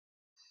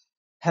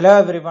Hello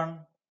everyone.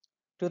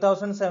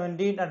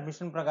 2017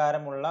 admission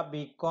പ്രകാരമുള്ള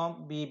Bcom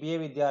BBA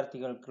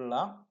വിദ്യാർത്ഥികൾക്കുള്ള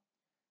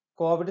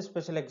Covid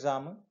special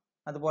exam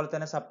അതുപോലെ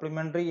തന്നെ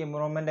സപ്ലിമെന്ററി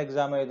എൻവയോൺമെന്റ്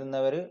എക്സാം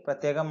എഴുതുന്നവർ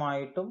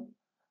പ്രത്യേകമായിട്ടും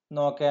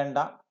നോക്കേണ്ട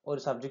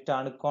ഒരു സബ്ജക്റ്റ്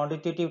ആണ്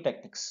ക്വാണ്ടിറ്റേറ്റീവ്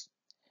ടെക്നിക്സ്.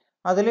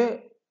 അതിൽ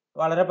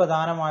വളരെ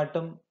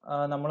പ്രധാനമായിട്ടും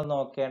നമ്മൾ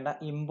നോക്കേണ്ട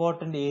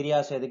ഇമ്പോർട്ടന്റ്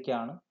ഏരിയാസ്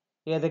ഏതൊക്കെയാണ്,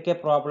 ഏതൊക്കെ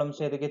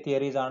പ്രോബ്ലംസ്, ഏതൊക്കെ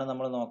തിയറീസ് ആണ്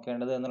നമ്മൾ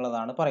നോക്കേണ്ടത്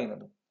എന്നുള്ളതാണ്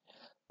പറയുന്നത്.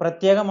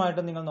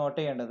 പ്രത്യേകമായിട്ടും നിങ്ങൾ നോട്ട്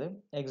ചെയ്യേണ്ടത്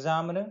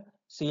എക്സാമിന്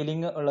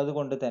സീലിംഗ് ഉള്ളത്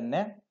കൊണ്ട് തന്നെ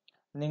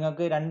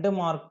നിങ്ങൾക്ക് 2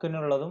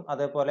 മാർക്കിനുള്ളതും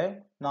അതേപോലെ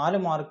 4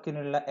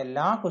 മാർക്കിനുള്ള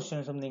എല്ലാ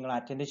ക്വസ്റ്റ്യൻസും നിങ്ങൾ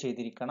അറ്റൻഡ്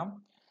ചെയ്തിരിക്കണം.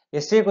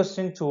 എസ് എ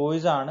ക്വസ്റ്റ്യൻ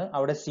ചോയ്സ് ആണ്,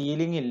 അവിടെ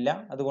സീലിംഗ് ഇല്ല.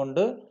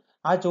 അതുകൊണ്ട്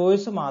ആ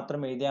ചോയ്സ്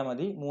മാത്രം എഴുതിയാൽ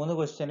മതി. 3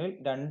 ക്വസ്റ്റ്യനിൽ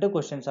 2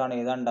 ക്വസ്റ്റ്യൻസ് ആണ്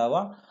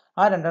എഴുതാനുണ്ടാവുക.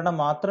 ആ 2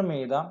 മാത്രം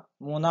എഴുതാം.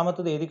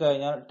 മൂന്നാമത്തത് എഴുതി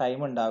കഴിഞ്ഞാൽ ടൈം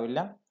ഉണ്ടാവില്ല.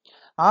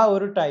 ആ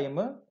ഒരു ടൈം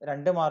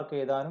 2 മാർക്ക്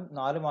എഴുതാനും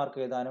 4 മാർക്ക്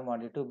എഴുതാനും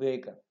വേണ്ടിയിട്ട്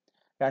ഉപയോഗിക്കാം.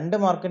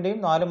 2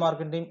 മാർക്കിന്റെയും 4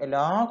 മാർക്കിന്റെയും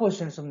എല്ലാ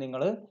ക്വസ്റ്റ്യൻസും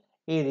നിങ്ങൾ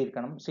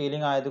എഴുതിയിരിക്കണം.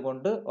 സീലിംഗ്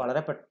ആയതുകൊണ്ട്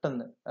വളരെ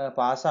പെട്ടെന്ന്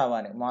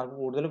പാസ്സാവാൻ മാർക്ക്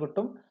കൂടുതൽ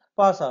കിട്ടും,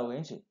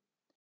 പാസ്സാവുകയും ചെയ്യും.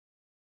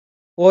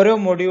 ഓരോ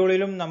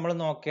മൊഡ്യൂളിലും നമ്മൾ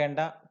നോക്കേണ്ട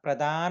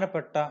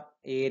പ്രധാനപ്പെട്ട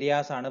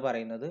ഏരിയാസ് ആണ്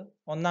പറയുന്നത്.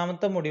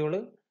 ഒന്നാമത്തെ മൊഡ്യൂൾ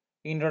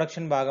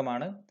ഇൻട്രൊഡക്ഷൻ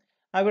ഭാഗമാണ്.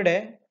 അവിടെ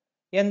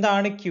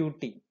എന്താണ്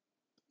QT,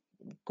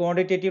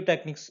 quantitative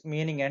techniques,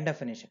 meaning and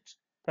definitions.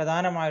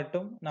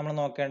 പ്രധാനമായിട്ടും നമ്മൾ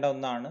നോക്കേണ്ട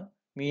ഒന്നാണ്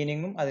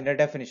മീനിങ്ങും അതിന്റെ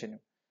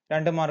ഡെഫിനിഷനും.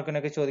 2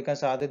 മാർക്കിനൊക്കെ ചോദിക്കാൻ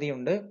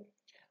സാധ്യതയുണ്ട്.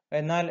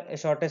 എന്നാൽ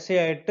ഷോർട്ട് എസ്സേ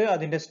ആയിട്ട്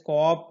അതിന്റെ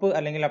സ്കോപ്പ്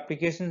അല്ലെങ്കിൽ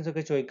അപ്ലിക്കേഷൻസ്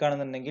ഒക്കെ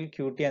ചോദിക്കുകയാണെന്നുണ്ടെങ്കിൽ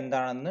QT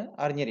എന്താണെന്ന്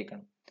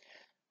അറിഞ്ഞിരിക്കണം.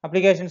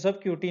 Applications of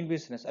QT in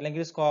business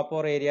അല്ലെങ്കിൽ സ്കോപ്പ്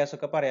ഓർ ഏരിയാസ്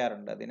ഒക്കെ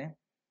പറയാറുണ്ട് അതിന്.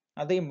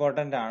 അത്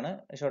ഇമ്പോർട്ടന്റ് ആണ്,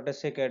 ഷോർട്ട്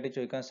എസ്സേ ഒക്കെ ആയിട്ട്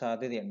ചോദിക്കാൻ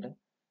സാധ്യതയുണ്ട്.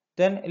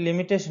 ദെൻ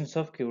ലിമിറ്റേഷൻസ്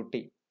ഓഫ്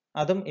QT,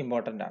 അതും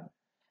ഇമ്പോർട്ടന്റ് ആണ്.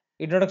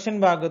 ഇൻട്രൊഡക്ഷൻ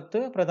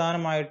ഭാഗത്ത്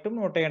പ്രധാനമായിട്ടും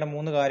നോട്ട് ചെയ്യേണ്ട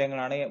 3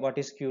 കാര്യങ്ങളാണ്: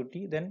 what is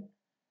QT, then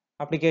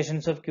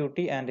applications of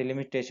QT and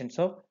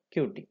limitations of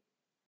QT.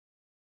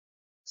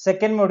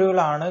 Second module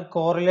ആണ്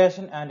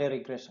കോറിലേഷൻ ആൻഡ്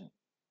റിഗ്രഷൻ.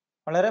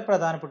 വളരെ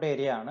പ്രധാനപ്പെട്ട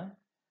ഏരിയ ആണ്.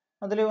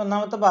 അതിൽ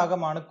ഒന്നാമത്തെ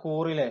ഭാഗമാണ്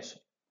കോറിലേഷൻ.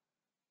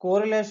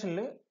 കോറിലേഷനിൽ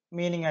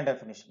മീനിങ് ആൻഡ്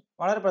ഡെഫിനിഷൻ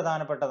വളരെ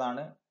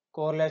പ്രധാനപ്പെട്ടതാണ്.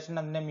 കോറിലേഷൻ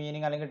അതിന്റെ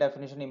മീനിങ് അല്ലെങ്കിൽ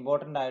ഡെഫിനിഷൻ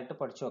ഇമ്പോർട്ടന്റ് ആയിട്ട്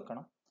പഠിച്ചു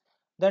വെക്കണം.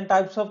 ദെൻ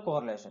ടൈപ്സ് ഓഫ്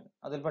കോറിലേഷൻ,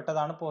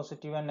 അതിൽപ്പെട്ടതാണ്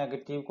positive and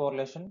negative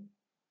correlation,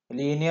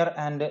 linear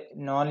and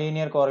non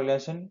linear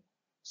correlation,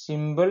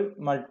 simple,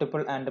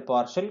 multiple and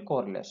partial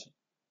correlation.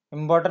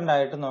 Important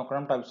ആയിട്ട്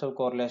നോക്കണം ടൈപ്സ് ഓഫ്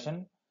കോറിലേഷൻ.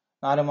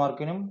 4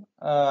 മാർക്കിനും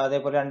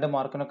അതേപോലെ 2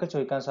 മാർക്കിനൊക്കെ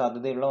ചോദിക്കാൻ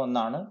സാധ്യതയുള്ള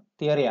ഒന്നാണ്,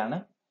 തിയറിയാണ്.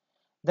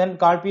 ദെൻ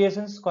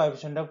കാൾപിയേഴ്സൺസ്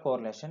കോഎഫിഷ്യന്റ് ഓഫ്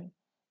കോറിലേഷൻ,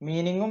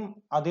 മീനിങ്ങും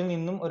അതിൽ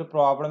നിന്നും ഒരു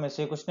പ്രോബ്ലം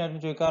എസ്സേ ക്വസ്റ്റ്യൻ ആയിട്ട്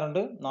ചോദിക്കാറുണ്ട്,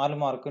 4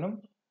 മാർക്കിനും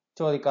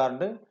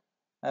ചോദിക്കാറുണ്ട്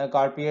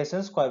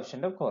കാൾപിയേഴ്സൺസ്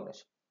coefficient of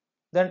correlation.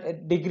 Then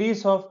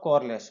degrees of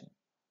correlation,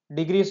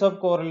 degrees of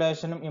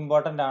കോറിലേഷനും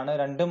important ആണ്.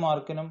 2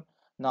 മാർക്കിനും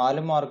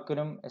 4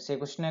 മാർക്കിനും എസ്സേ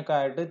ക്വസ്റ്റ്യൻ ഒക്കെ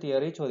ആയിട്ട്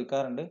തിയറി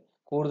ചോദിക്കാറുണ്ട്.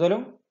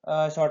 കൂടുതലും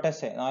ഷോർട്ട്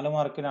എസ്സേ 4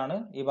 മാർക്കിനാണ്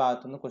ഈ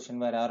ഭാഗത്തുനിന്ന് ക്വസ്റ്റ്യൻ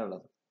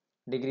വരാറുള്ളത്.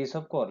 Degrees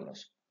of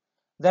correlation.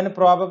 Then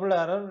probable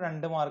error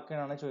 2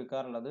 മാർക്കിനാണ്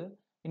ചോദിക്കാറുള്ളത്.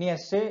 ഇനി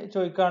എസ്സേ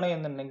ചോദിക്കുകയാണ്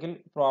എന്നുണ്ടെങ്കിൽ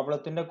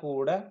പ്രോബ്ലത്തിന്റെ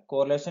കൂടെ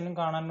കോറിലേഷനും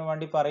കാണാൻ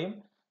വേണ്ടി പറയും,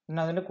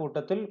 പിന്നെ അതിന്റെ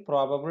കൂട്ടത്തിൽ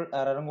പ്രോബബിൾ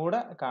എററും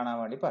കൂടെ കാണാൻ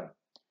വേണ്ടി പറയും.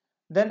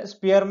 Then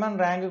Spearman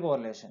rank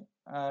correlation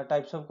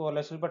types of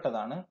കോറിലേഷനിൽ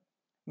പെട്ടതാണ്.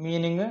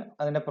 മീനിങ്,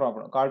 അതിന്റെ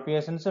പ്രോബ്ലം,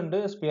 കാൾപിയേഴ്സൺസ് ഉണ്ട്,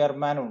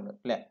 സ്പിയർമാനും ഉണ്ട്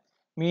അല്ലെ.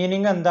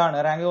 മീനിങ് എന്താണ്,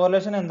 റാങ്ക്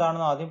കോറിലേഷൻ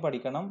എന്താണെന്ന് ആദ്യം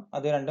പഠിക്കണം,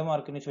 അത് 2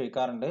 മാർക്കിന്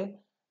ചോദിക്കാറുണ്ട്.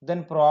 ദെൻ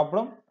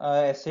പ്രോബ്ലം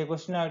എസ്സേ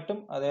ക്വസ്റ്റ്യൻ ആയിട്ടും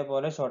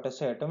അതേപോലെ ഷോർട്ട്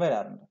എസ്സേ ആയിട്ടും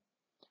വരാറുണ്ട്.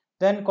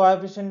 ദെൻ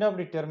കോഎഫിഷ്യന്റ് ഓഫ്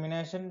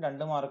ഡിറ്റർമിനേഷൻ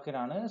 2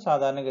 മാർക്കിനാണ്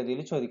സാധാരണഗതിയിൽ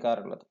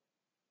ചോദിക്കാറുള്ളത്.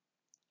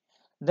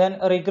 Then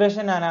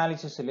regression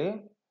അനാലിസിസിൽ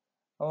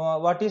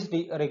what is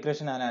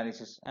regression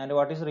analysis and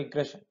what is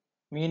regression,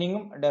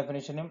 മീനിങ്ങും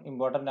ഡെഫിനിഷനും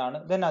important ആണ്.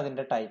 ദെൻ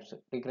അതിന്റെ ടൈപ്സ്,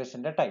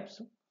 റിഗ്രഷന്റെ ടൈപ്സ്.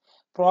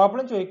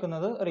 പ്രോബ്ലം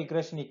ചോദിക്കുന്നത്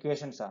റിഗ്രഷൻ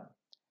ഇക്വേഷൻസ് ആണ്.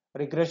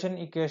 Regression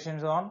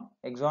equations on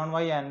x on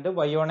y and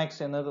y on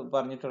x എന്ന്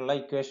പറഞ്ഞിട്ടുള്ള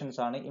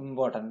equations ആണ്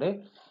important.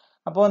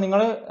 അപ്പോൾ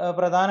നിങ്ങൾ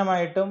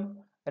പ്രധാനമായിട്ടും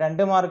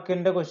 2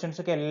 മാർക്കിന്റെ ക്വസ്റ്റ്യൻസ്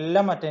ഒക്കെ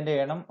എല്ലാം അറ്റൻഡ്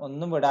ചെയ്യണം,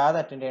 ഒന്നും വിടാതെ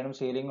അറ്റൻഡ് ചെയ്യണം.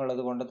 സീലിംഗ് ഉള്ളത്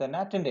കൊണ്ട് തന്നെ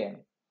അറ്റൻഡ്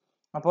ചെയ്യണം.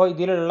 അപ്പോൾ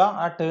ഇതിലുള്ള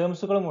ആ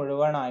ടേംസുകൾ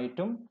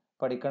മുഴുവനായിട്ടും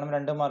പഠിക്കണം.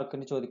 2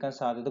 മാർക്കിന് ചോദിക്കാൻ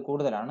സാധ്യത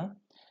കൂടുതലാണ്.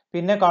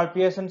 പിന്നെ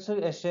കാൾപിയേഴ്സൺസ്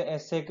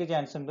എസ്സേക്ക്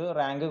ചാൻസ് ഉണ്ട്,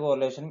 റാങ്ക്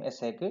കോറിലേഷനും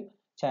എസ്സേക്ക്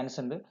ചാൻസ്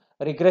ഉണ്ട്.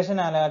 റിഗ്രഷൻ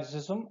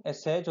അനാലിസിസും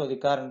എസ്സേ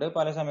ചോദിക്കാറുണ്ട്,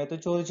 പല സമയത്ത്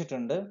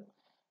ചോദിച്ചിട്ടുണ്ട്.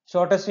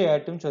 ഷോർട്ട് എസ്സേ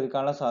ആയിട്ടും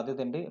ചോദിക്കാനുള്ള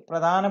സാധ്യത ഉണ്ട്.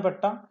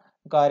 പ്രധാനപ്പെട്ട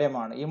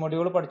കാര്യമാണ്. ഈ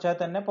മൊഡ്യൂൾ പഠിച്ചാൽ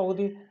തന്നെ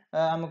പകുതി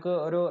നമുക്ക്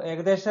ഒരു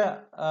ഏകദേശ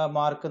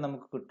മാർക്ക്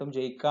നമുക്ക് കിട്ടും,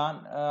 ജയിക്കാൻ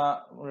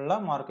ഉള്ള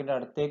മാർക്കിന്റെ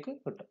അടുത്തേക്ക്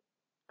കിട്ടും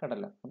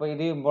കേട്ടല്ലോ. അപ്പൊ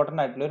ഇത്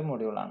ഇമ്പോർട്ടന്റ് ആയിട്ടുള്ള ഒരു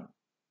മൊഡ്യൂളാണ്.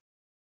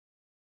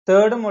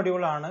 തേർഡ്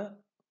മൊഡ്യൂൾ ആണ്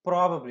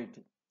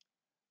പ്രോബബിലിറ്റി.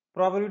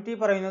 പ്രോബബിലിറ്റി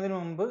പറയുന്നതിന്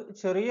മുമ്പ്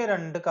ചെറിയ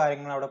 2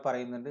 കാര്യങ്ങൾ അവിടെ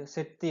പറയുന്നുണ്ട്.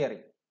 സെറ്റ് തിയറി,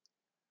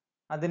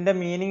 അതിന്റെ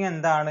മീനിങ്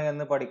എന്താണ്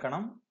എന്ന്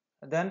പഠിക്കണം.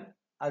 ദെൻ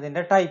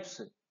അതിന്റെ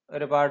ടൈപ്സ്,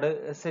 ഒരുപാട്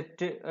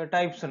സെറ്റ്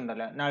ടൈപ്സ്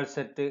ഉണ്ടല്ലോ, null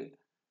set,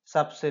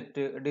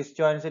 subset,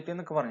 disjoint set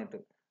എന്നൊക്കെ പറഞ്ഞിട്ട്.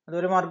 അത്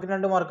 1 മാർക്കിന്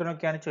 2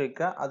 മാർക്കിനൊക്കെയാണ്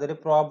ചോദിക്കുക. അതൊരു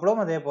പ്രോബ്ലം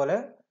അതേപോലെ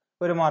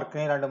 1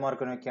 മാർക്കിന് 2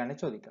 മാർക്കിനൊക്കെയാണ്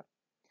ചോദിക്കുക.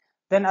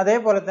 ദെൻ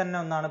അതേപോലെ തന്നെ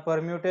ഒന്നാണ്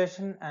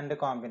പെർമ്യൂട്ടേഷൻ ആൻഡ്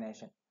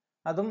കോമ്പിനേഷൻ.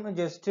 അതും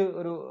ജസ്റ്റ്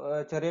ഒരു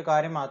ചെറിയ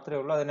കാര്യം മാത്രമേ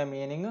ഉള്ളൂ, അതിന്റെ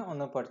മീനിങ്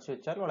ഒന്ന് പഠിച്ചു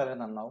വെച്ചാൽ വളരെ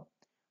നന്നാവും.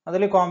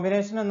 അതിൽ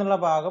കോമ്പിനേഷൻ എന്നുള്ള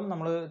ഭാഗം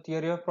നമ്മൾ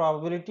തിയറി ഓഫ്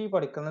പ്രോബബിലിറ്റി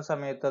പഠിക്കുന്ന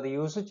സമയത്ത് അത്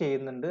യൂസ്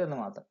ചെയ്യുന്നുണ്ട് എന്ന്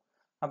മാത്രം.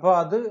 അപ്പോൾ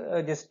അത്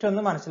ജസ്റ്റ്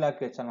ഒന്ന്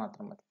മനസ്സിലാക്കി വെച്ചാൽ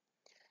മാത്രം മതി.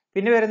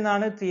 പിന്നെ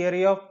വരുന്നതാണ്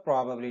theory of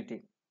probability.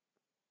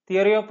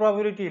 Theory of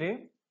പ്രോബബിലിറ്റിയിൽ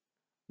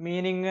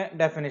meaning,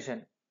 definition,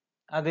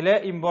 അതിലെ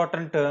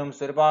ഇമ്പോർട്ടൻറ്റ് ടേംസ്,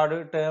 ഒരുപാട്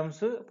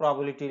ടേംസ്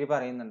പ്രോബബിലിറ്റിയിൽ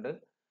പറയുന്നുണ്ട്.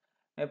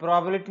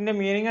 പ്രോബബിലിറ്റിന്റെ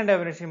മീനിങ് ആൻഡ്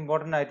ഡെഫിനിഷൻ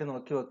ഇമ്പോർട്ടൻ്റ് ആയിട്ട്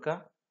നോക്കി വെക്കുക.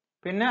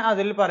 പിന്നെ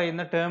അതിൽ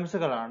പറയുന്ന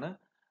ടേംസുകളാണ്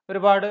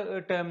ഒരുപാട്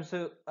ടേംസ്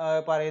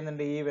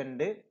പറയുന്നുണ്ട്.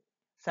 ഈവന്റ്,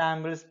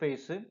 സാമ്പിൾ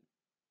സ്പേസ്,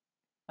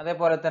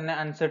 അതേപോലെ തന്നെ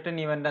അൺസർട്ടൻ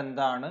ഇവന്റ്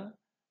എന്താണ്,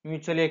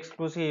 മ്യൂച്വലി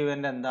എക്സ്ക്ലൂസീവ്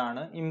ഇവന്റ്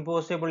എന്താണ്,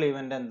 ഇമ്പോസിബിൾ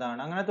ഇവന്റ് എന്താണ്,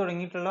 അങ്ങനെ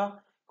തുടങ്ങിയിട്ടുള്ള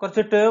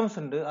കുറച്ച് ടേംസ്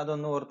ഉണ്ട്.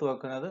 അതൊന്ന് ഓർത്ത്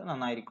വെക്കുന്നത്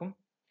നന്നായിരിക്കും.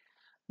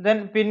 ദെൻ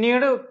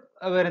പിന്നീട്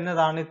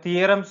വരുന്നതാണ്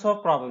തിയറംസ്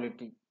ഓഫ്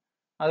പ്രോബബിലിറ്റി.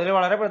 അതിൽ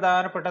വളരെ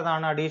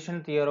പ്രധാനപ്പെട്ടതാണ് അഡീഷൻ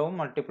തിയറവും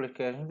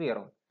മൾട്ടിപ്ലിക്കേഷൻ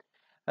തിയറവും.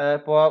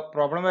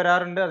 പ്രോബ്ലം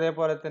വരാറുണ്ട്,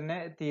 അതേപോലെ തന്നെ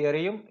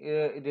തിയറിയും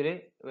ഇതിൽ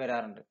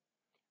വരാറുണ്ട്.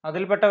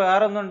 അതിൽപ്പെട്ട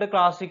വേറെ ഒന്നുണ്ട്,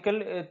 ക്ലാസിക്കൽ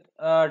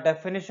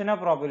ഡെഫിനിഷൻ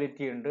ഓഫ്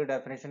പ്രോബബിലിറ്റി ഉണ്ട്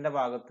ഡെഫിനിഷന്റെ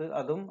ഭാഗത്ത്.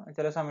 അതും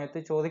ചില സമയത്ത്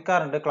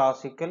ചോദിക്കാറുണ്ട്,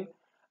 ക്ലാസിക്കൽ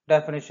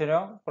ഡെഫിനിഷൻ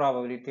ഓഫ്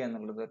പ്രോബബിലിറ്റി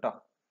എന്നുള്ളത് കേട്ടോ.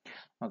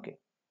 ഓക്കെ.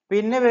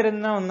 പിന്നെ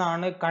വരുന്ന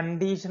ഒന്നാണ്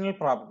കണ്ടീഷണൽ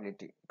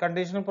പ്രോബബിലിറ്റി.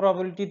 കണ്ടീഷണൽ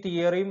പ്രോബബിലിറ്റി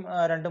തിയറിയും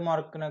 2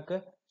 മാർക്കിനൊക്കെ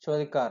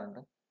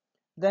ചോദിക്കാറുണ്ട്.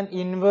 ദെൻ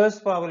ഇൻവേഴ്സ്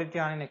പ്രോബബിലിറ്റി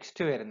ആണ്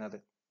നെക്സ്റ്റ് വരുന്നത്.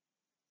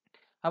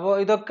 അപ്പോൾ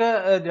ഇതൊക്കെ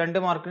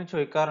 2 മാർക്കിന്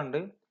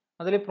ചോദിക്കാറുണ്ട്.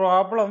 അതിൽ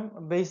പ്രോബ്ലം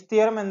ബേസ്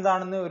തിയറം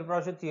എന്താണെന്ന് ഒരു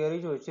പ്രാവശ്യം തിയറി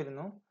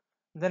ചോദിച്ചിരുന്നു.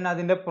 ദെൻ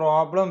അതിന്റെ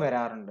പ്രോബ്ലം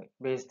വരാറുണ്ട്.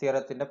 ബേസ്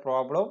തിയറത്തിന്റെ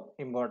പ്രോബ്ലം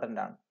ഇമ്പോർട്ടൻ്റ്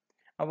ആണ്.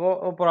 അപ്പോൾ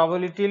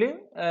പ്രോബബിലിറ്റിയിൽ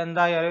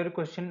എന്തായാലും ഒരു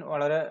ക്വസ്റ്റ്യൻ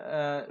വളരെ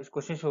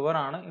ക്വസ്റ്റ്യൻ ഷുവർ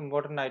ആണ്,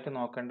 ഇമ്പോർട്ടൻ്റ് ആയിട്ട്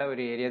നോക്കേണ്ട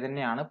ഒരു ഏരിയ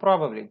തന്നെയാണ്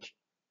പ്രോബബിലിറ്റി.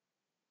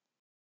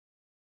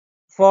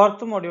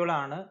 4th മൊഡ്യൂൾ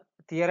ആണ്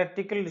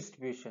theoretical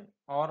distribution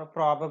or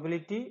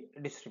probability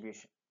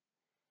distribution.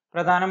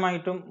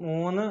 പ്രധാനമായിട്ടും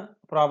 3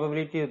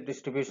 പ്രോബബിലിറ്റി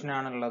ഡിസ്ട്രിബ്യൂഷൻ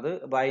ആണുള്ളത്.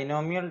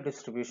 Binomial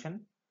distribution,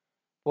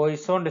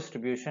 Poisson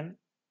distribution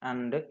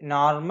and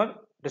normal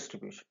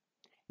distribution.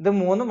 ഇത്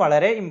 3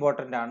 വളരെ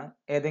ഇമ്പോർട്ടൻ്റ് ആണ്.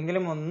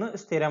 ഏതെങ്കിലും ഒന്ന്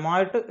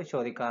സ്ഥിരമായിട്ട്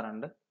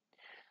ചോദിക്കാറുണ്ട്.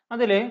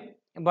 അതിൽ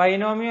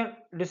ബൈനോമിയൽ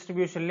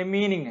ഡിസ്ട്രിബ്യൂഷനിലെ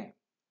മീനിങ്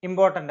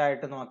ഇമ്പോർട്ടൻ്റ്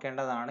ആയിട്ട്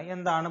നോക്കേണ്ടതാണ്.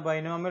 എന്താണ്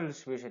ബൈനോമിയൽ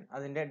ഡിസ്ട്രിബ്യൂഷൻ,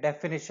 അതിന്റെ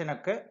ഡെഫിനിഷൻ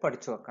ഒക്കെ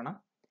പഠിച്ചു വെക്കണം.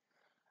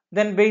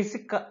 Then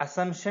basic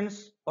assumptions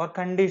or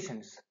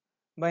conditions.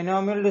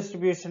 Binomial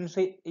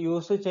distributions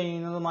use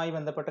ചെയ്യുന്നതുമായി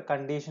ബന്ധപ്പെട്ട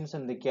കണ്ടീഷൻസ്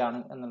എന്തൊക്കെയാണ്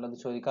എന്നുള്ളത്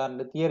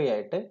ചോദിക്കാറുണ്ട് തിയറി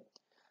ആയിട്ട്.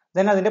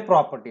 ദെൻ അതിന്റെ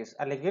പ്രോപ്പർട്ടീസ്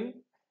അല്ലെങ്കിൽ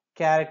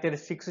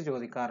ക്യാരക്ടറിസ്റ്റിക്സ്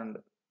ചോദിക്കാറുണ്ട്.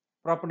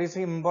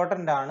 പ്രോപ്പർട്ടീസ്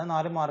ഇമ്പോർട്ടൻ്റ് ആണ്,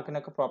 4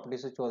 മാർക്കിനൊക്കെ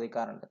പ്രോപ്പർട്ടീസ്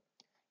ചോദിക്കാറുണ്ട്.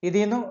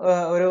 ഇതിൽ നിന്ന്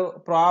ഒരു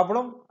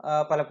പ്രോബ്ലം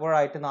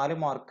പലപ്പോഴായിട്ട് 4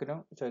 മാർക്കിനും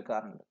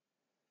ചോദിക്കാറുണ്ട്.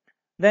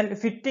 Then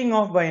fitting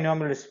of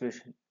binomial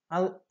distribution,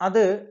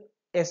 അത്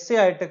എസ്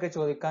ആയിട്ടൊക്കെ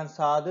ചോദിക്കാൻ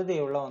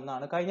സാധ്യതയുള്ള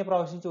ഒന്നാണ്. കഴിഞ്ഞ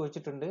പ്രാവശ്യം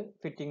ചോദിച്ചിട്ടുണ്ട്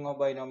ഫിറ്റിംഗ് ഓഫ്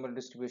ബൈനോമിയൽ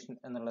ഡിസ്ട്രിബ്യൂഷൻ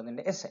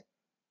എന്നുള്ളതിന്റെ എസ്.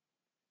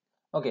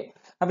 ഓക്കെ.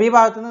 അപ്പൊ ഈ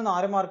ഭാഗത്ത് നിന്ന്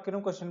 4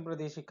 മാർക്കിനും ക്വസ്റ്റ്യൻ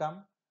പ്രതീക്ഷിക്കാം.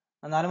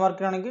 4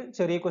 മാർക്കിനാണെങ്കിൽ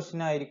ചെറിയ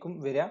ക്വസ്റ്റ്യൻ ആയിരിക്കും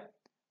വരിക.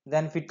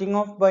 Then fitting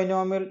of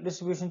binomial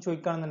distribution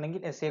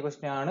ചോദിക്കുകയാണെന്നുണ്ടെങ്കിൽ S A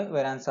question ആണ്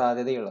വരാൻ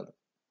സാധ്യതയുള്ളത്.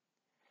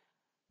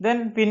 ദെൻ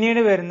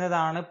പിന്നീട്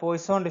വരുന്നതാണ്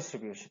പോയിസോൺ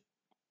ഡിസ്ട്രിബ്യൂഷൻ.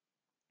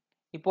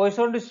 ഈ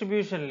പോയിസോൺ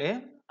ഡിസ്ട്രിബ്യൂഷനിൽ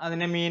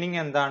അതിന്റെ മീനിങ്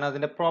എന്താണ്,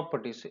 അതിന്റെ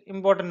പ്രോപ്പർട്ടീസ്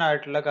ഇമ്പോർട്ടൻ്റ്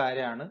ആയിട്ടുള്ള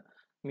കാര്യമാണ്.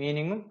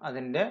 മീനിങ്ങും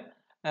അതിന്റെ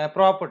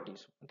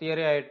പ്രോപ്പർട്ടീസും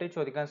തിയറി ആയിട്ട്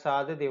ചോദിക്കാൻ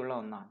സാധ്യതയുള്ള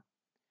ഒന്നാണ്.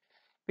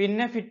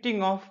 പിന്നെ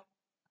ഫിറ്റിംഗ് ഓഫ്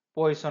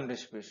പോയിസോൺ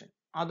ഡിസ്ട്രിബ്യൂഷൻ,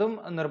 അതും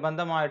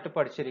നിർബന്ധമായിട്ട്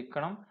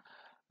പഠിച്ചിരിക്കണം.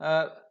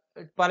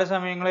 പല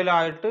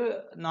സമയങ്ങളിലായിട്ട്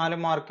 4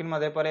 മാർക്കിനും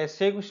അതേപോലെ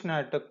എസ് എ ക്വസ്റ്റ്യൻ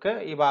ആയിട്ടൊക്കെ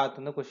ഈ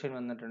ഭാഗത്തുനിന്ന് ക്വസ്റ്റ്യൻ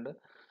വന്നിട്ടുണ്ട്.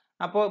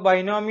 അപ്പോൾ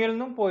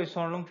ബൈനോമിയലിനും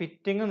പോയിസോണിനും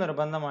ഫിറ്റിംഗ്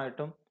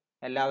നിർബന്ധമായിട്ടും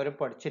എല്ലാവരും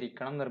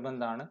പഠിച്ചിരിക്കണം,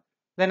 നിർബന്ധമാണ്.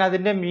 ദെൻ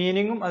അതിന്റെ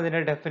മീനിങ്ങും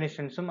അതിന്റെ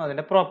ഡെഫിനിഷൻസും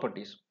അതിന്റെ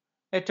പ്രോപ്പർട്ടീസും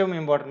ഏറ്റവും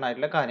ഇമ്പോർട്ടൻ്റ്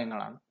ആയിട്ടുള്ള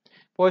കാര്യങ്ങളാണ്.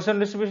 പോയിസോൺ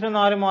ഡിസ്ട്രിബ്യൂഷൻ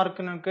 4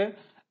 മാർക്കിനൊക്കെ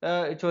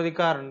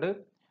ചോദിക്കാറുണ്ട്.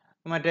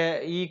 മറ്റേ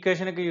ഈ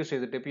ഇക്വേഷൻ ഒക്കെ യൂസ്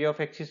ചെയ്തിട്ട് P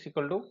of X is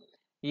equal to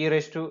E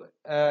raise to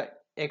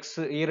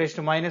X E raise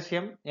to minus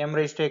M M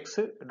raise to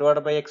X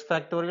divide by X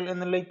factorial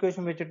എന്നുള്ള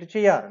ഇക്വേഷൻ വെച്ചിട്ട്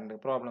ചെയ്യാറുണ്ട്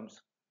പ്രോബ്ലംസ്.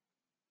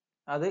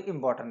 അത്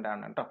ഇമ്പോർട്ടൻ്റ്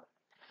ആണ് കേട്ടോ.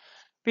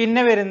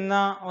 പിന്നെ വരുന്ന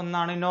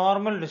ഒന്നാണ്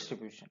നോർമൽ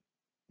ഡിസ്ട്രിബ്യൂഷൻ.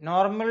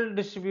 നോർമൽ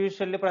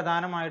ഡിസ്ട്രിബ്യൂഷനിൽ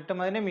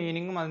പ്രധാനമായിട്ടും അതിന്റെ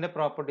മീനിങ്ങും അതിന്റെ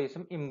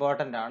പ്രോപ്പർട്ടീസും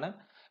ഇമ്പോർട്ടൻ്റ് ആണ്.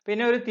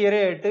 പിന്നെ ഒരു തിയറി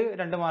ആയിട്ട്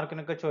 2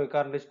 മാർക്കിനൊക്കെ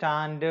ചോദിക്കാറുണ്ട്,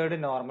 സ്റ്റാൻഡേർഡ്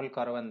നോർമൽ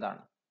കർവ്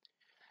എന്താണ്.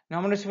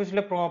 നോർമൽ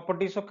ഡിസ്ട്രിബ്യൂഷനിലെ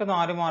പ്രോപ്പർട്ടീസ് ഒക്കെ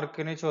 4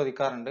 മാർക്കിന്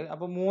ചോദിക്കാറുണ്ട്.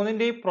 അപ്പോൾ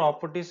 3ന്റെയും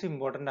പ്രോപ്പർട്ടീസ്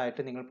ഇമ്പോർട്ടൻ്റ്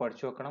ആയിട്ട് നിങ്ങൾ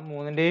പഠിച്ചു വെക്കണം.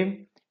 3ന്റെയും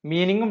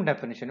മീനിങ്ങും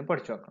ഡെഫിനിഷനും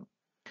പഠിച്ചു വെക്കണം.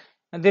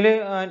 ഇതിൽ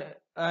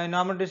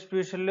നോർമൽ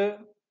ഡിസ്ട്രിബ്യൂഷനിൽ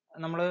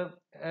നമ്മൾ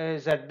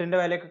സെഡിന്റെ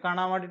വിലയൊക്കെ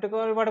കാണാൻ വേണ്ടിയിട്ട്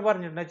ഒരുപാട്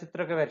പറഞ്ഞിട്ടുണ്ട്,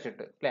 ചിത്രമൊക്കെ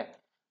വരച്ചിട്ട് അല്ലേ.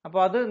 അപ്പോൾ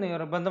അത്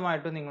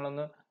നിർബന്ധമായിട്ടും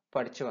നിങ്ങളൊന്ന്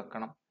പഠിച്ചു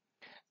വെക്കണം.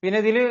 പിന്നെ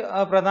ഇതിൽ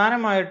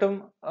പ്രധാനമായിട്ടും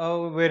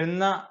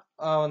വരുന്ന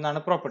ഒന്നാണ്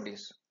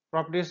പ്രോപ്പർട്ടീസ്.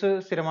 പ്രോപ്പർട്ടീസ്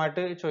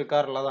സ്ഥിരമായിട്ട്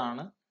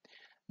ചോദിക്കാറുള്ളതാണ്.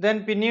 ദെൻ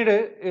പിന്നീട്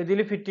ഇതിൽ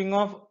ഫിറ്റിംഗ്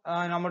ഓഫ്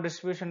നോർമൽ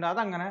ഡിസ്ട്രിബ്യൂഷൻ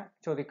അതങ്ങനെ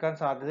ചോദിക്കാൻ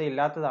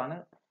സാധ്യതയില്ലാത്തതാണ്.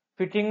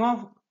 Fitting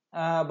of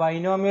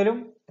ബൈനോമിയലും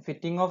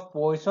fitting of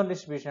Poisson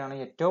distribution ആണ്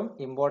ഏറ്റവും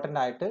ഇമ്പോർട്ടൻ്റ്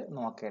ആയിട്ട്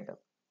നോക്കേണ്ടത്.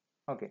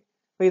 ഓക്കെ.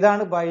 അപ്പൊ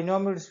ഇതാണ്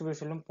ബൈനോമിയൽ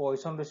ഡിസ്ട്രിബ്യൂഷനും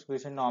പോയിസോൺ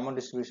ഡിസ്ട്രിബ്യൂഷൻ നോർമൽ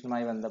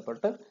ഡിസ്ട്രിബ്യൂഷനുമായി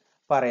ബന്ധപ്പെട്ട്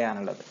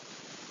പറയാനുള്ളത്.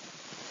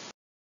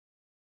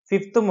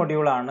 5th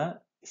മൊഡ്യൂൾ ആണ്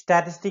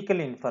statistical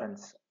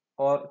inference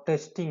or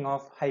testing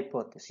of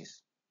hypothesis.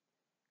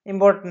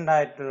 Important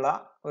ആയിട്ടുള്ള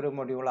ഒരു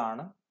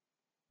മൊഡ്യൂളാണ്.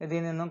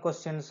 ഇതിൽ നിന്നും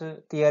ക്വസ്റ്റ്യൻസ്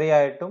തിയറി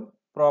ആയിട്ടും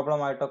പ്രോബ്ലം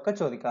ആയിട്ടൊക്കെ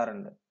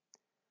ചോദിക്കാറുണ്ട്.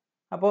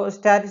 അപ്പോൾ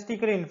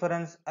സ്റ്റാറ്റിസ്റ്റിക്കൽ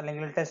ഇൻഫറൻസ്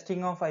അല്ലെങ്കിൽ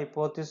ടെസ്റ്റിംഗ് ഓഫ്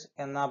ഹൈപ്പോത്തിസ്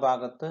എന്ന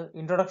ഭാഗത്ത്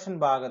ഇൻട്രൊഡക്ഷൻ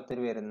ഭാഗത്തിൽ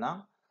വരുന്ന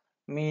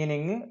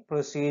meaning,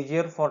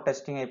 procedure for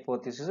testing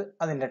hypothesis,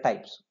 അതിൻ്റെ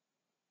ടൈപ്സ്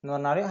എന്ന്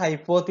പറഞ്ഞാൽ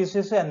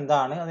ഹൈപ്പോത്തിസിസ്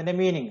എന്താണ്, അതിൻ്റെ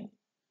മീനിങ്.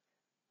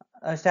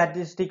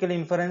 സ്റ്റാറ്റിസ്റ്റിക്കൽ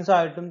ഇൻഫറൻസ്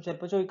ആയിട്ടും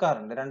ചിലപ്പോൾ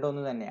ചോദിക്കാറുണ്ട്,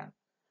 രണ്ടൊന്ന് തന്നെയാണ്.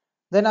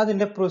 ദെൻ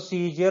അതിൻ്റെ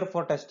procedure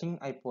for testing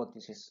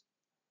hypothesis,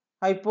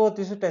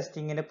 hypothesis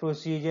ടെസ്റ്റിങ്ങിന്റെ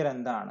procedure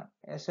എന്താണ്,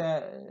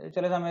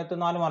 ചില സമയത്ത്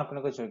 4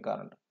 മാർക്കിനൊക്കെ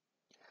ചോദിക്കാറുണ്ട്.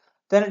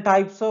 Then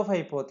types of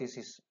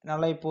hypothesis,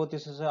 null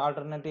hypothesis,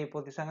 alternative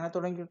hypothesis, അങ്ങനെ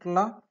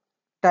തുടങ്ങിയിട്ടുള്ള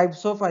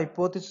ടൈപ്സ് ഓഫ്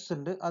ഹൈപ്പോത്തിസിസ്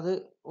ഉണ്ട്. അത്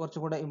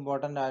കുറച്ചുകൂടെ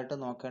ഇമ്പോർട്ടൻ്റ് ആയിട്ട്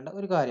നോക്കേണ്ട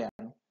ഒരു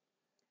കാര്യമാണ്.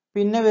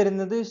 പിന്നെ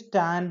വരുന്നത്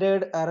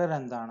സ്റ്റാൻഡേർഡ് എറർ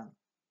എന്താണ്,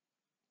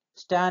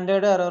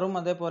 സ്റ്റാൻഡേർഡ് എററും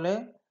അതേപോലെ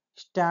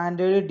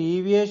സ്റ്റാൻഡേർഡ്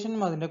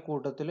ഡീവിയേഷനും അതിൻ്റെ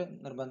കൂട്ടത്തിൽ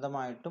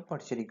നിർബന്ധമായിട്ടും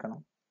പഠിച്ചിരിക്കണം.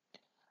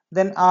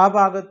 ദെൻ ആ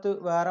ഭാഗത്ത്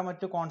വേറെ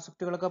മറ്റു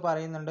കോൺസെപ്റ്റുകളൊക്കെ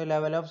പറയുന്നുണ്ട്.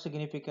 Level of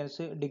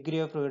significance, degree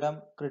of freedom,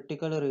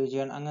 critical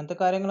region, അങ്ങനത്തെ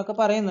കാര്യങ്ങളൊക്കെ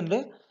പറയുന്നുണ്ട്.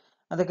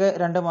 അതൊക്കെ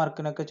 2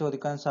 മാർക്കിനൊക്കെ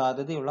ചോദിക്കാൻ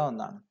സാധ്യതയുള്ള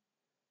ഒന്നാണ്.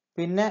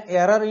 പിന്നെ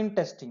error in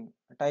testing,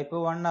 type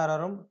 1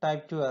 എററും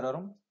type 2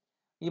 എററും.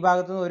 ഈ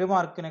ഭാഗത്ത് നിന്ന് 1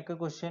 മാർക്കിനൊക്കെ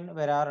ക്വസ്റ്റ്യൻ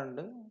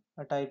വരാറുണ്ട്,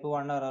 ടൈപ്പ്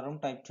 1 എററും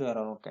ടൈപ്പ് 2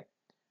 എററും ഒക്കെ.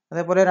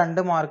 അതേപോലെ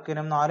 2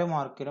 മാർക്കിനും 4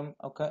 മാർക്കിനും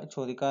ഒക്കെ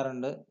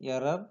ചോദിക്കാറുണ്ട്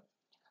എറർ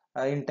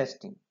ഇൻ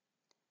ടെസ്റ്റിംഗ്.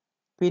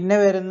 പിന്നെ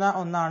വരുന്ന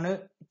ഒന്നാണ്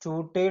ടു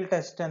ടെയിൽ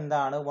ടെസ്റ്റ്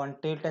എന്താണ്, വൺ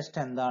ടെയിൽ ടെസ്റ്റ്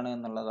എന്താണ്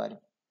എന്നുള്ള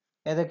കാര്യം.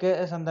 ഏതൊക്കെ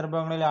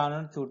സന്ദർഭങ്ങളിലാണ്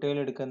ടു ടെയിൽ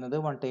എടുക്കുന്നത്,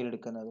 വൺ ടെയിൽ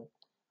എടുക്കുന്നത്,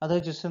 അത്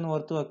ജസ്റ്റ് ഒന്ന്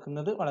ഓർത്ത്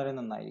വെക്കുന്നത് വളരെ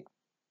നന്നായിരിക്കും.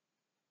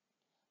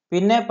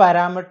 പിന്നെ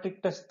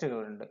parametric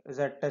ടെസ്റ്റുകളുണ്ട്,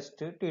 Z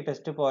test, T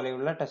test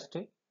പോലെയുള്ള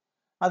ടെസ്റ്റ്.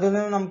 അതിൽ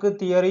നിന്ന് നമുക്ക്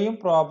തിയറിയും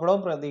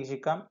പ്രോബ്ലവും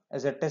പ്രതീക്ഷിക്കാം.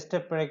 Z ടെസ്റ്റ്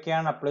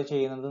എപ്പോഴൊക്കെയാണ് അപ്ലൈ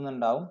ചെയ്യുന്നത്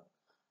എന്നുണ്ടാവും.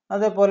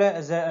 അതേപോലെ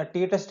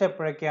ടി ടെസ്റ്റ്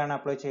എപ്പോഴൊക്കെയാണ്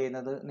അപ്ലൈ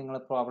ചെയ്യുന്നത്, നിങ്ങൾ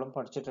പ്രോബ്ലം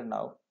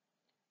പഠിച്ചിട്ടുണ്ടാവും.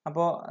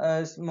 അപ്പോൾ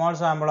സ്മോൾ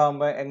സാമ്പിൾ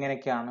ആകുമ്പോൾ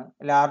എങ്ങനെയൊക്കെയാണ്,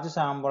 ലാർജ്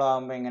സാമ്പിൾ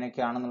ആകുമ്പോൾ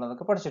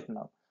എങ്ങനെയൊക്കെയാണെന്നുള്ളതൊക്കെ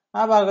പഠിച്ചിട്ടുണ്ടാവും.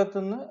 ആ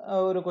ഭാഗത്തുനിന്ന്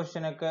ഒരു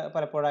ക്വസ്റ്റ്യൻ ഒക്കെ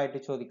പലപ്പോഴായിട്ട്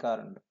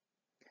ചോദിക്കാറുണ്ട്.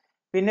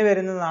 പിന്നെ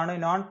വരുന്നതാണ്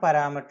നോൺ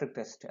പാരാമെട്രിക്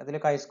ടെസ്റ്റ്. അതിൽ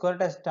കൈ-സ്ക്വയർ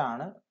ടെസ്റ്റ്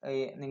ആണ്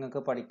നിങ്ങൾക്ക്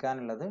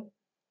പഠിക്കാനുള്ളത്.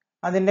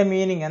 അതിന്റെ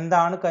മീനിങ്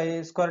എന്താണ്,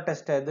 കൈ-സ്ക്വയർ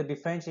ടെസ്റ്റ് അത്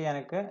ഡിഫൈൻ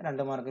ചെയ്യാനൊക്കെ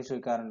 2 മാർക്ക്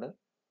ചോദിക്കാറുണ്ട്.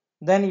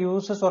 ദെൻ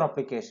യൂസസ് ഓർ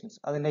അപ്ലിക്കേഷൻസ്,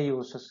 അതിന്റെ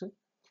യൂസസ്,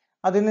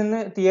 അതിൽ നിന്ന്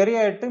തിയറി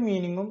ആയിട്ട്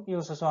മീനിങ്ങും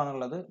യൂസസും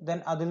ആണുള്ളത്. ദെൻ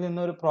അതിൽ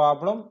നിന്ന് ഒരു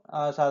പ്രോബ്ലം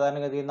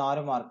സാധാരണഗതിയിൽ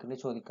 4 മാർക്കിന്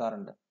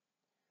ചോദിക്കാറുണ്ട്.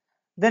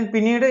 ദെൻ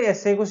പിന്നീട്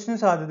എസ്എ ക്വസ്റ്റ്യൻ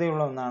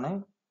സാധ്യതയുള്ള ഒന്നാണ്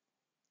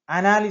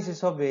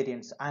analysis of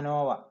variance,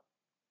 ANOVA.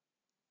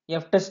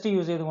 F test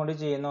use ചെയ്തുകൊണ്ട്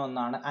ചെയ്യുന്ന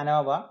ഒന്നാണ്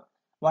അനോവ.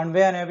 1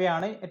 വേ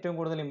അനോവയാണ് ഏറ്റവും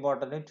കൂടുതൽ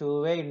ഇമ്പോർട്ടൻറ്റ്. 2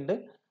 വേ ഉണ്ട്,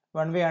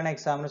 1 വേ ആണ്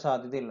എക്സാമിന്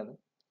സാധ്യതയുള്ളത്.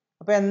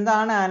 അപ്പൊ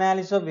എന്താണ്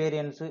അനാലിസിസ് ഓഫ്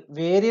വേരിയൻസ്,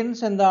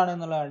 വേരിയൻസ് എന്താണ്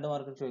എന്നുള്ള 2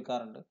 മാർക്കിന്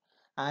ചോദിക്കാറുണ്ട്.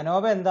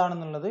 അനോവ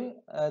എന്താണെന്നുള്ളത്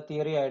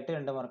തിയറി ആയിട്ട്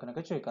 2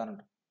 മാർക്കിനൊക്കെ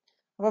ചോദിക്കാറുണ്ട്.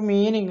 അപ്പൊ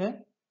മീനിങ്,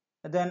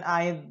 ദെൻ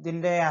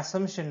ഇതിന്റെ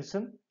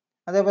അസംഷൻസും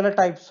അതേപോലെ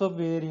ടൈപ്സ് ഓഫ്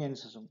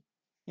വേരിയൻസും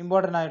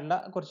ഇമ്പോർട്ടൻ്റ് ആയിട്ടുള്ള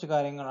കുറച്ച്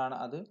കാര്യങ്ങളാണ്.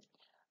 അത്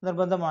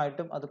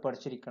നിർബന്ധമായിട്ടും അത്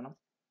പഠിച്ചിരിക്കണം.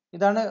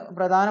 ഇതാണ്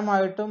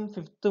പ്രധാനമായിട്ടും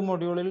 5th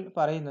മൊഡ്യൂളിൽ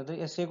പറയുന്നത്.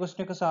 എസ്എ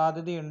ക്വസ്റ്റ്യൻ ഒക്കെ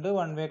സാധ്യതയുണ്ട്,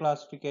 1 വേ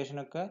ക്ലാസിഫിക്കേഷൻ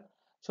ഒക്കെ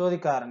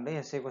ചോദിക്കാറുണ്ട്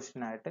എസ്എ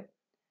ക്വസ്റ്റ്യൻ ആയിട്ട്.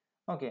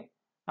 ഓക്കെ,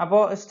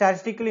 അപ്പോൾ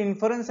സ്റ്റാറ്റിസ്റ്റിക്കൽ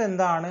ഇൻഫറൻസ്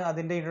എന്താണ്,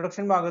 അതിന്റെ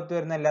ഇൻട്രൊഡക്ഷൻ ഭാഗത്ത്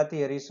വരുന്ന എല്ലാ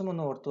തിയറീസും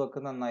ഒന്ന് ഓർത്തു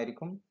വെക്കുന്നത്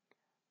നന്നായിരിക്കും.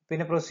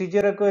 പിന്നെ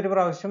പ്രൊസീജിയർ ഒക്കെ ഒരു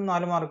പ്രാവശ്യം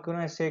 4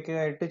 മാർക്കിനും എസ്എ ഒക്കെ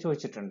ആയിട്ട്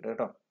ചോദിച്ചിട്ടുണ്ട്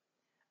കേട്ടോ.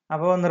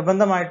 അപ്പോൾ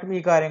നിർബന്ധമായിട്ടും ഈ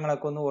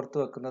കാര്യങ്ങളൊക്കെ ഒന്ന് ഓർത്തു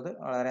വെക്കുന്നത്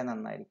വളരെ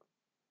നന്നായിരിക്കും.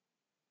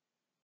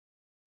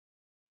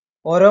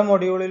 ഓരോ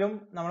മൊഡ്യൂളിലും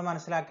നമ്മൾ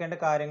മനസ്സിലാക്കേണ്ട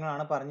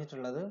കാര്യങ്ങളാണ്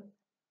പറഞ്ഞിട്ടുള്ളത്.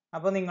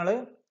 അപ്പോൾ നിങ്ങൾ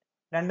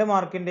 2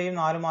 മാർക്കിന്റെയും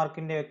 4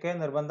 മാർക്കിന്റെയും ഒക്കെ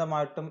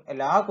നിർബന്ധമായിട്ടും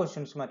എല്ലാ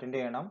ക്വസ്റ്റ്യൻസും അറ്റൻഡ്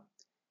ചെയ്യണം.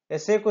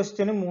 എസ്എ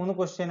ക്വസ്റ്റ്യന് 3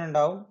 ക്വസ്റ്റ്യൻ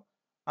ഉണ്ടാവും,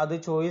 അത്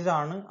ചോയ്സ്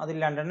ആണ്. അതിൽ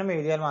 2 എണ്ണം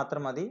എഴുതിയാൽ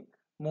മാത്രം മതി,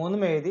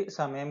 3 എഴുതി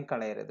സമയം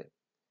കളയരുത്.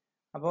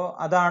 അപ്പോൾ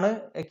അതാണ്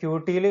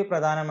ക്യൂട്ടിയിൽ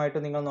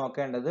പ്രധാനമായിട്ടും നിങ്ങൾ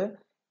നോക്കേണ്ടത്.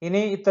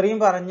 ഇനി ഇത്രയും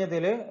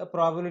പറഞ്ഞതിൽ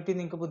പ്രോബിലിറ്റി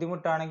നിങ്ങൾക്ക്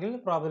ബുദ്ധിമുട്ടാണെങ്കിൽ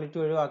പ്രോബിലിറ്റി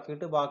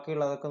ഒഴിവാക്കിയിട്ട്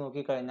ബാക്കിയുള്ളതൊക്കെ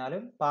നോക്കിക്കഴിഞ്ഞാൽ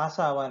പാസ്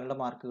ആവാനുള്ള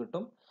മാർക്ക്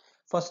കിട്ടും.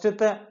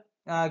 ഫസ്റ്റത്തെ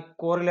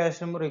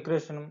കോറിലേഷനും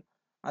റിഗ്രഷനും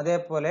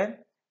അതേപോലെ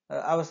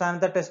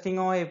അവസാനത്തെ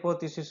ടെസ്റ്റിംഗ് ഓഫ്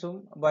ഹൈപ്പോത്തിസിസും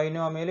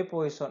ബൈനോമിയൽ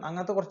പോയിസോൺ,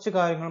 അങ്ങനത്തെ കുറച്ച്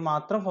കാര്യങ്ങൾ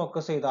മാത്രം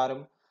ഫോക്കസ് ചെയ്താലും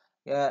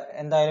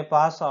എന്തായാലും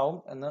പാസ് ആവും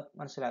എന്ന്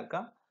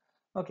മനസ്സിലാക്കാം.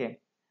 ഓക്കെ,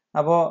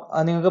 അപ്പോൾ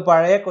നിങ്ങൾക്ക്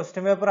പഴയ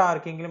ക്വസ്റ്റ്യൻ പേപ്പർ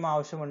ആർക്കെങ്കിലും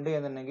ആവശ്യമുണ്ട്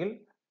എന്നുണ്ടെങ്കിൽ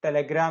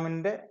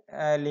ടെലഗ്രാമിന്റെ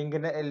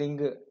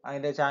ലിങ്ക്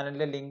അതിന്റെ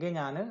ചാനലിന്റെ ലിങ്ക്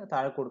ഞാൻ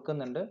താഴെ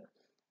കൊടുക്കുന്നുണ്ട്.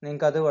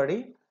 നിങ്ങൾക്ക് അതുവഴി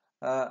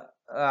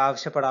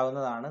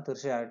ആവശ്യപ്പെടാവുന്നതാണ്.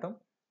 തീർച്ചയായിട്ടും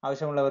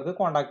ആവശ്യമുള്ളവർക്ക്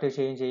കോൺടാക്ട്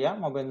ചെയ്യുകയും ചെയ്യാം.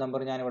 മൊബൈൽ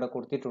നമ്പർ ഞാൻ ഇവിടെ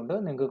കൊടുത്തിട്ടുണ്ട്,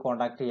 നിങ്ങൾക്ക്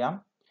കോൺടാക്ട് ചെയ്യാം.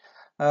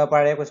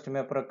 പഴയ ക്വസ്റ്റ്യൻ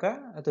പേപ്പറൊക്കെ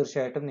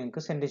തീർച്ചയായിട്ടും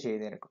നിങ്ങൾക്ക് സെൻഡ്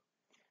ചെയ്തേക്കും.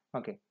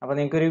 ഓക്കെ, അപ്പോൾ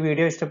നിങ്ങൾക്ക് ഒരു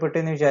വീഡിയോ ഇഷ്ടപ്പെട്ടു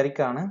എന്ന്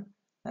വിചാരിക്കുകയാണ്.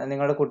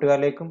 നിങ്ങളുടെ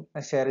കൂട്ടുകാരിലേക്കും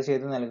ഷെയർ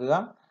ചെയ്ത് നൽകുക.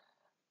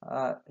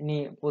 ഇനി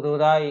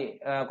പുതുതായി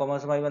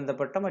കൊമേഴ്സുമായി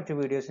ബന്ധപ്പെട്ട മറ്റു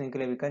വീഡിയോസ്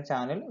നിങ്ങൾക്ക് ലഭിക്കാൻ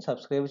ചാനൽ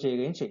സബ്സ്ക്രൈബ്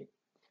ചെയ്യുകയും ചെയ്യും.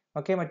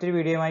 ഓക്കെ, മറ്റൊരു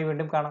വീഡിയോയുമായി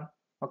വീണ്ടും കാണാം.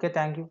 Okay,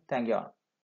 thank you.